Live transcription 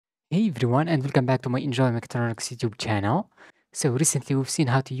Hey everyone, and welcome back to my Enjoy Mechatronics YouTube channel. So recently we've seen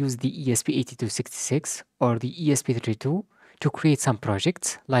how to use the ESP8266 or the ESP32 to create some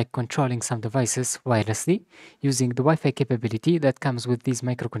projects like controlling some devices wirelessly using the Wi-Fi capability that comes with these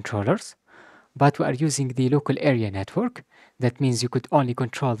microcontrollers. But we are using the local area network. That means you could only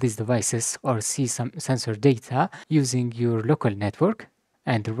control these devices or see some sensor data using your local network,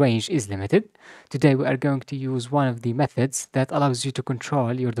 and the range is limited. Today we are going to use one of the methods that allows you to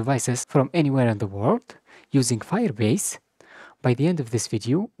control your devices from anywhere in the world using Firebase. By the end of this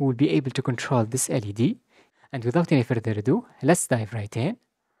video, we will be able to control this LED. And without any further ado, let's dive right in.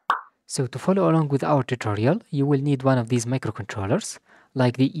 So to follow along with our tutorial, you will need one of these microcontrollers,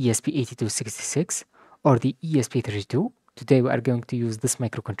 like the ESP8266 or the ESP32. Today we are going to use this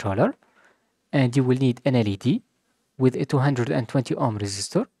microcontroller. And you will need an LED with a 220 ohm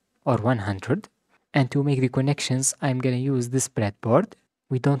resistor or 100. And to make the connections, I'm going to use this breadboard.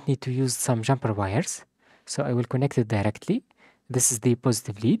 We don't need to use some jumper wires, so I will connect it directly. This is the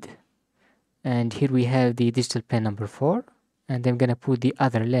positive lead. And here we have the digital pin number 4. And I'm going to put the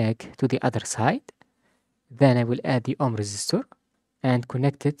other leg to the other side. Then I will add the ohm resistor and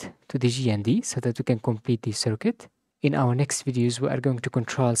connect it to the GND so that we can complete the circuit. In our next videos, we are going to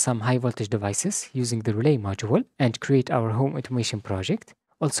control some high voltage devices using the relay module and create our home automation project.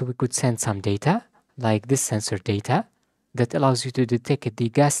 Also, we could send some data, like this sensor data, that allows you to detect the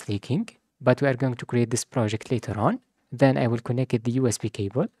gas leaking, but we are going to create this project later on. Then I will connect the USB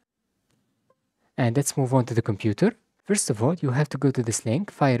cable. And let's move on to the computer. First of all, you have to go to this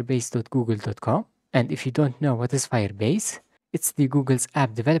link, firebase.google.com. And if you don't know what is Firebase, it's the Google's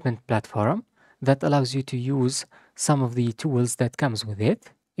app development platform that allows you to use some of the tools that comes with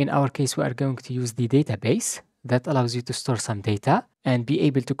it. In our case, we are going to use the database that allows you to store some data and be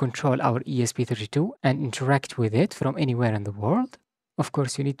able to control our ESP32 and interact with it from anywhere in the world. Of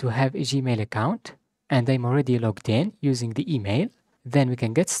course, you need to have a Gmail account, and I'm already logged in using the email. Then we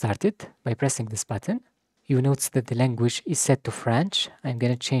can get started by pressing this button. You notice that the language is set to French. I'm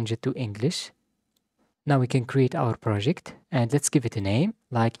going to change it to English. Now we can create our project, and let's give it a name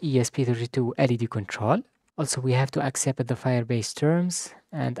like ESP32 LED control. Also, we have to accept the Firebase terms,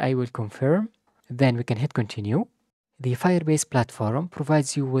 and I will confirm. Then we can hit continue. The Firebase platform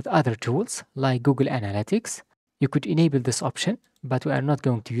provides you with other tools like Google Analytics. You could enable this option, but we are not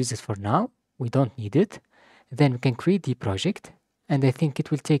going to use it for now. We don't need it. Then we can create the project, and I think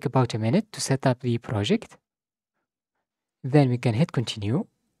it will take about a minute to set up the project. Then we can hit continue.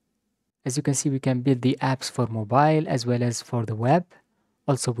 As you can see, we can build the apps for mobile as well as for the web.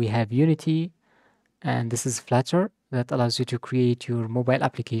 Also, we have Unity, and this is Flutter that allows you to create your mobile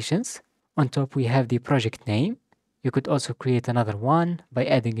applications. On top, we have the project name. You could also create another one by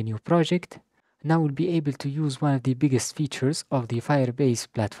adding a new project. Now we'll be able to use one of the biggest features of the Firebase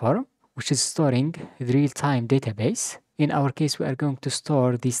platform, which is storing the real-time database. In our case, we are going to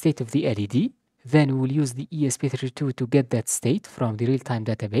store the state of the LED. Then we will use the ESP32 to get that state from the real-time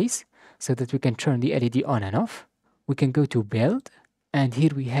database so that we can turn the LED on and off. We can go to build, and here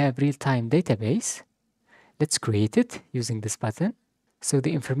we have real-time database. Let's create it using this button. So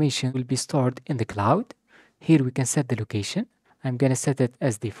the information will be stored in the cloud. Here we can set the location. I'm going to set it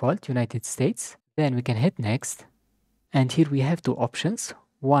as default, United States. Then we can hit next. And here we have two options.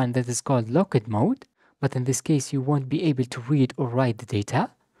 One that is called locked mode, but in this case you won't be able to read or write the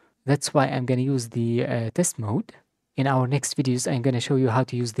data. That's why I'm going to use the test mode. In our next videos, I'm going to show you how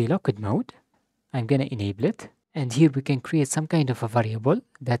to use the locked mode. I'm going to enable it. And here we can create some kind of a variable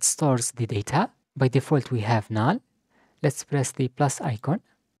that stores the data. By default, we have null. Let's press the plus icon.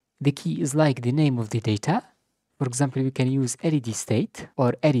 The key is like the name of the data. For example, we can use LED state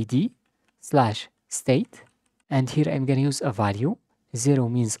or LED/state. And here I'm going to use a value. 0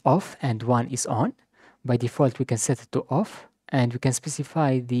 means off and 1 is on. By default, we can set it to off. And we can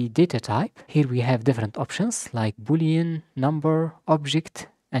specify the data type. Here we have different options like Boolean, number, object,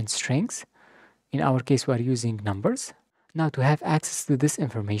 and strings. In our case, we are using numbers. Now to have access to this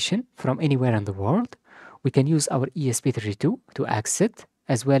information from anywhere in the world, we can use our ESP32 to access it,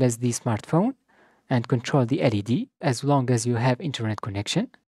 as well as the smartphone, and control the LED as long as you have internet connection.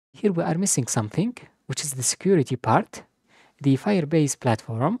 Here we are missing something, which is the security part. The Firebase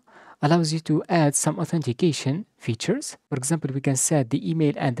platform allows you to add some authentication features. For example, we can set the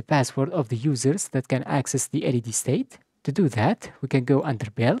email and the password of the users that can access the LED state. To do that, we can go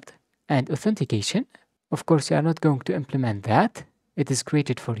under Build and Authentication. Of course, you are not going to implement that. It is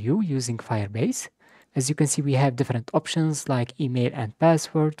created for you using Firebase. As you can see, we have different options like email and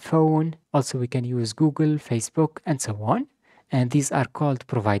password, phone. Also, we can use Google, Facebook, and so on. And these are called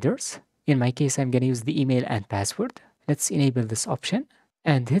providers. In my case, I'm going to use the email and password. Let's enable this option.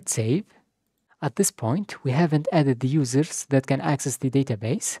 and hit save. At this point, we haven't added the users that can access the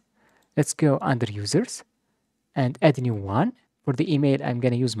database. Let's go under users and add a new one. For the email, I'm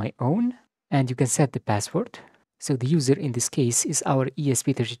going to use my own, and you can set the password. So the user in this case is our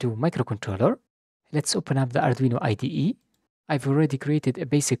ESP32 microcontroller. Let's open up the Arduino IDE. I've already created a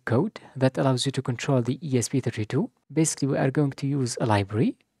basic code that allows you to control the ESP32. Basically, we are going to use a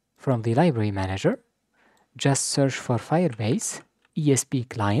library from the library manager. Just search for Firebase ESP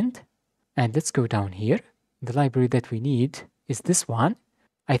client, and let's go down here. The library that we need is this one.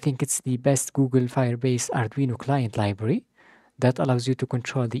 I think it's the best Google Firebase Arduino client library that allows you to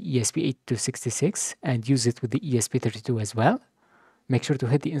control the ESP8266 and use it with the ESP32 as well. Make sure to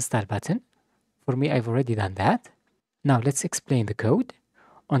hit the install button. For me, I've already done that. Now let's explain the code.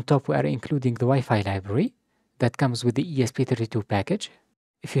 On top, we are including the Wi-Fi library that comes with the ESP32 package.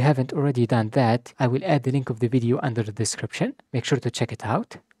 If you haven't already done that, I will add the link of the video under the description. Make sure to check it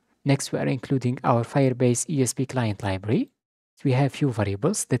out. Next, we are including our Firebase ESP client library. We have few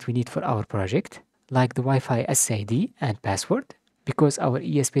variables that we need for our project, like the Wi-Fi SID and password, because our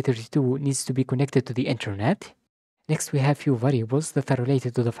ESP32 needs to be connected to the internet. Next, we have few variables that are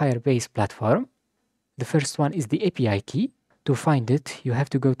related to the Firebase platform. The first one is the API key. To find it, you have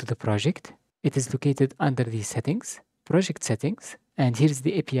to go to the project. It is located under the settings, project settings, and here's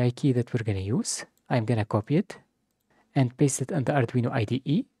the API key that we're going to use. I'm going to copy it and paste it on the Arduino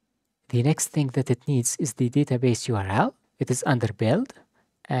IDE. The next thing that it needs is the database URL. It is under build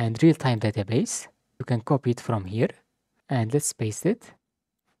and real-time database. You can copy it from here and let's paste it.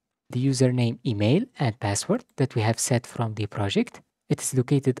 The username, email, and password that we have set from the project. It is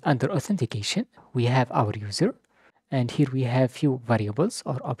located under authentication. We have our user, and here we have few variables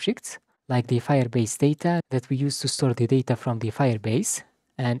or objects like the Firebase data that we use to store the data from the Firebase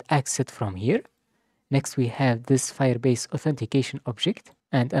and access it from here. Next, we have this Firebase authentication object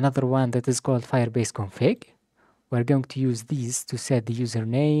and another one that is called Firebase config. We're going to use these to set the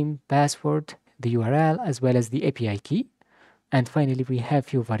username, password, the URL, as well as the API key. And finally, we have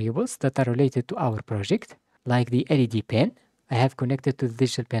few variables that are related to our project, like the LED pin. I have connected to the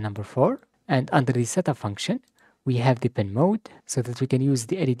digital pin number 4. And under the setup function, we have the pin mode so that we can use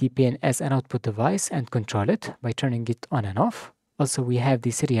the LED pin as an output device and control it by turning it on and off. Also, we have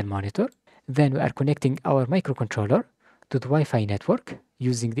the serial monitor. Then we are connecting our microcontroller to the Wi-Fi network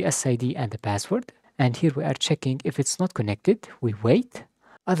using the SID and the password. And here we are checking if it's not connected, we wait.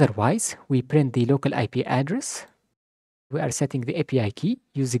 Otherwise, we print the local IP address. We are setting the API key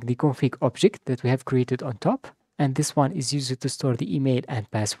using the config object that we have created on top. And this one is used to store the email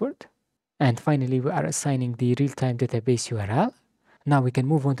and password. And finally, we are assigning the real-time database URL. Now we can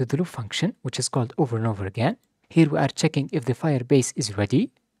move on to the loop function, which is called over and over again. Here we are checking if the Firebase is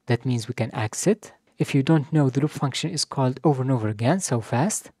ready. That means we can access it. If you don't know, the loop function is called over and over again so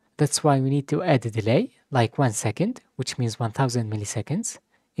fast. That's why we need to add a delay, like 1 second, which means 1000 milliseconds.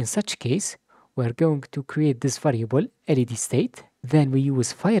 In such case, we're going to create this variable LED state. Then we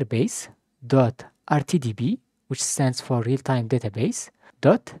use firebase.rtdb, which stands for real-time database,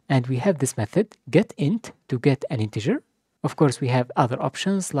 and we have this method getInt to get an integer. Of course, we have other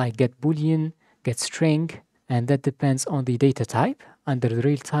options like getBoolean, getString, and that depends on the data type. Under the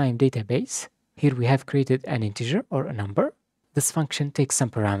real-time database, here we have created an integer or a number. This function takes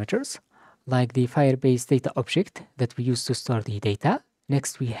some parameters, like the Firebase data object that we use to store the data.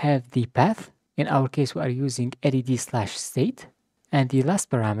 Next, we have the path. In our case, we are using LED/state. And the last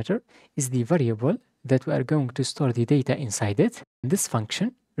parameter is the variable that we are going to store the data inside it. And this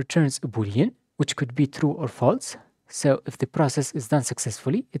function returns a Boolean, which could be true or false. So if the process is done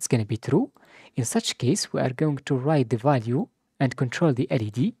successfully, it's going to be true. In such case, we are going to write the value and control the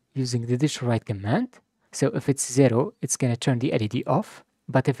LED using the digital write command. So if it's 0, it's going to turn the LED off.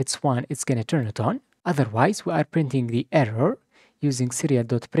 But if it's 1, it's going to turn it on. Otherwise, we are printing the error using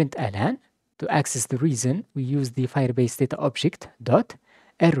serial.println. To access the reason, we use the Firebase data object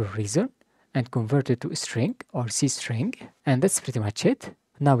 .error reason and convert it to a string or C string. And that's pretty much it.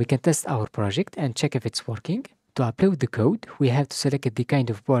 Now we can test our project and check if it's working. To upload the code, we have to select the kind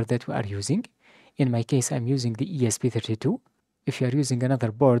of board that we are using. In my case, I'm using the ESP32. If you are using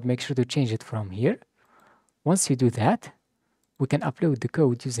another board, make sure to change it from here. Once you do that, we can upload the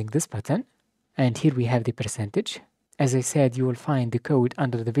code using this button. And here we have the percentage. As I said, you will find the code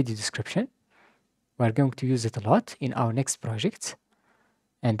under the video description. We're going to use it a lot in our next projects.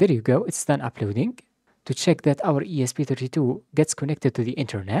 And there you go, it's done uploading. To check that our ESP32 gets connected to the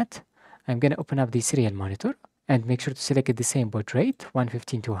internet, I'm going to open up the serial monitor and make sure to select the same baud rate,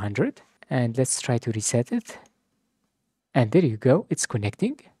 115/200. And let's try to reset it. And there you go, it's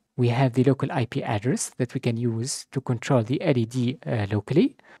connecting. we have the local IP address that we can use to control the LED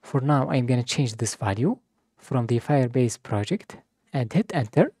locally. For now, I'm going to change this value from the Firebase project and hit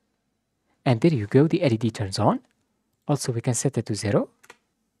enter. And there you go, the LED turns on. Also, we can set it to 0.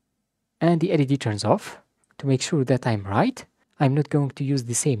 And the LED turns off. To make sure that I'm right, I'm not going to use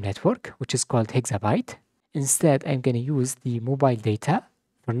the same network, which is called hexabyte. Instead, I'm going to use the mobile data.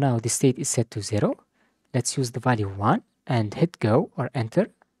 For now, the state is set to 0. Let's use the value 1 and hit go or enter.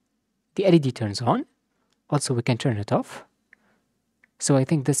 The LED turns on. Also, we can turn it off. So I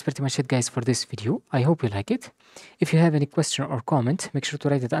think that's pretty much it, guys, for this video. I hope you like it. If you have any question or comment, make sure to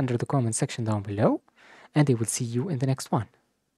write it under the comment section down below. And I will see you in the next one.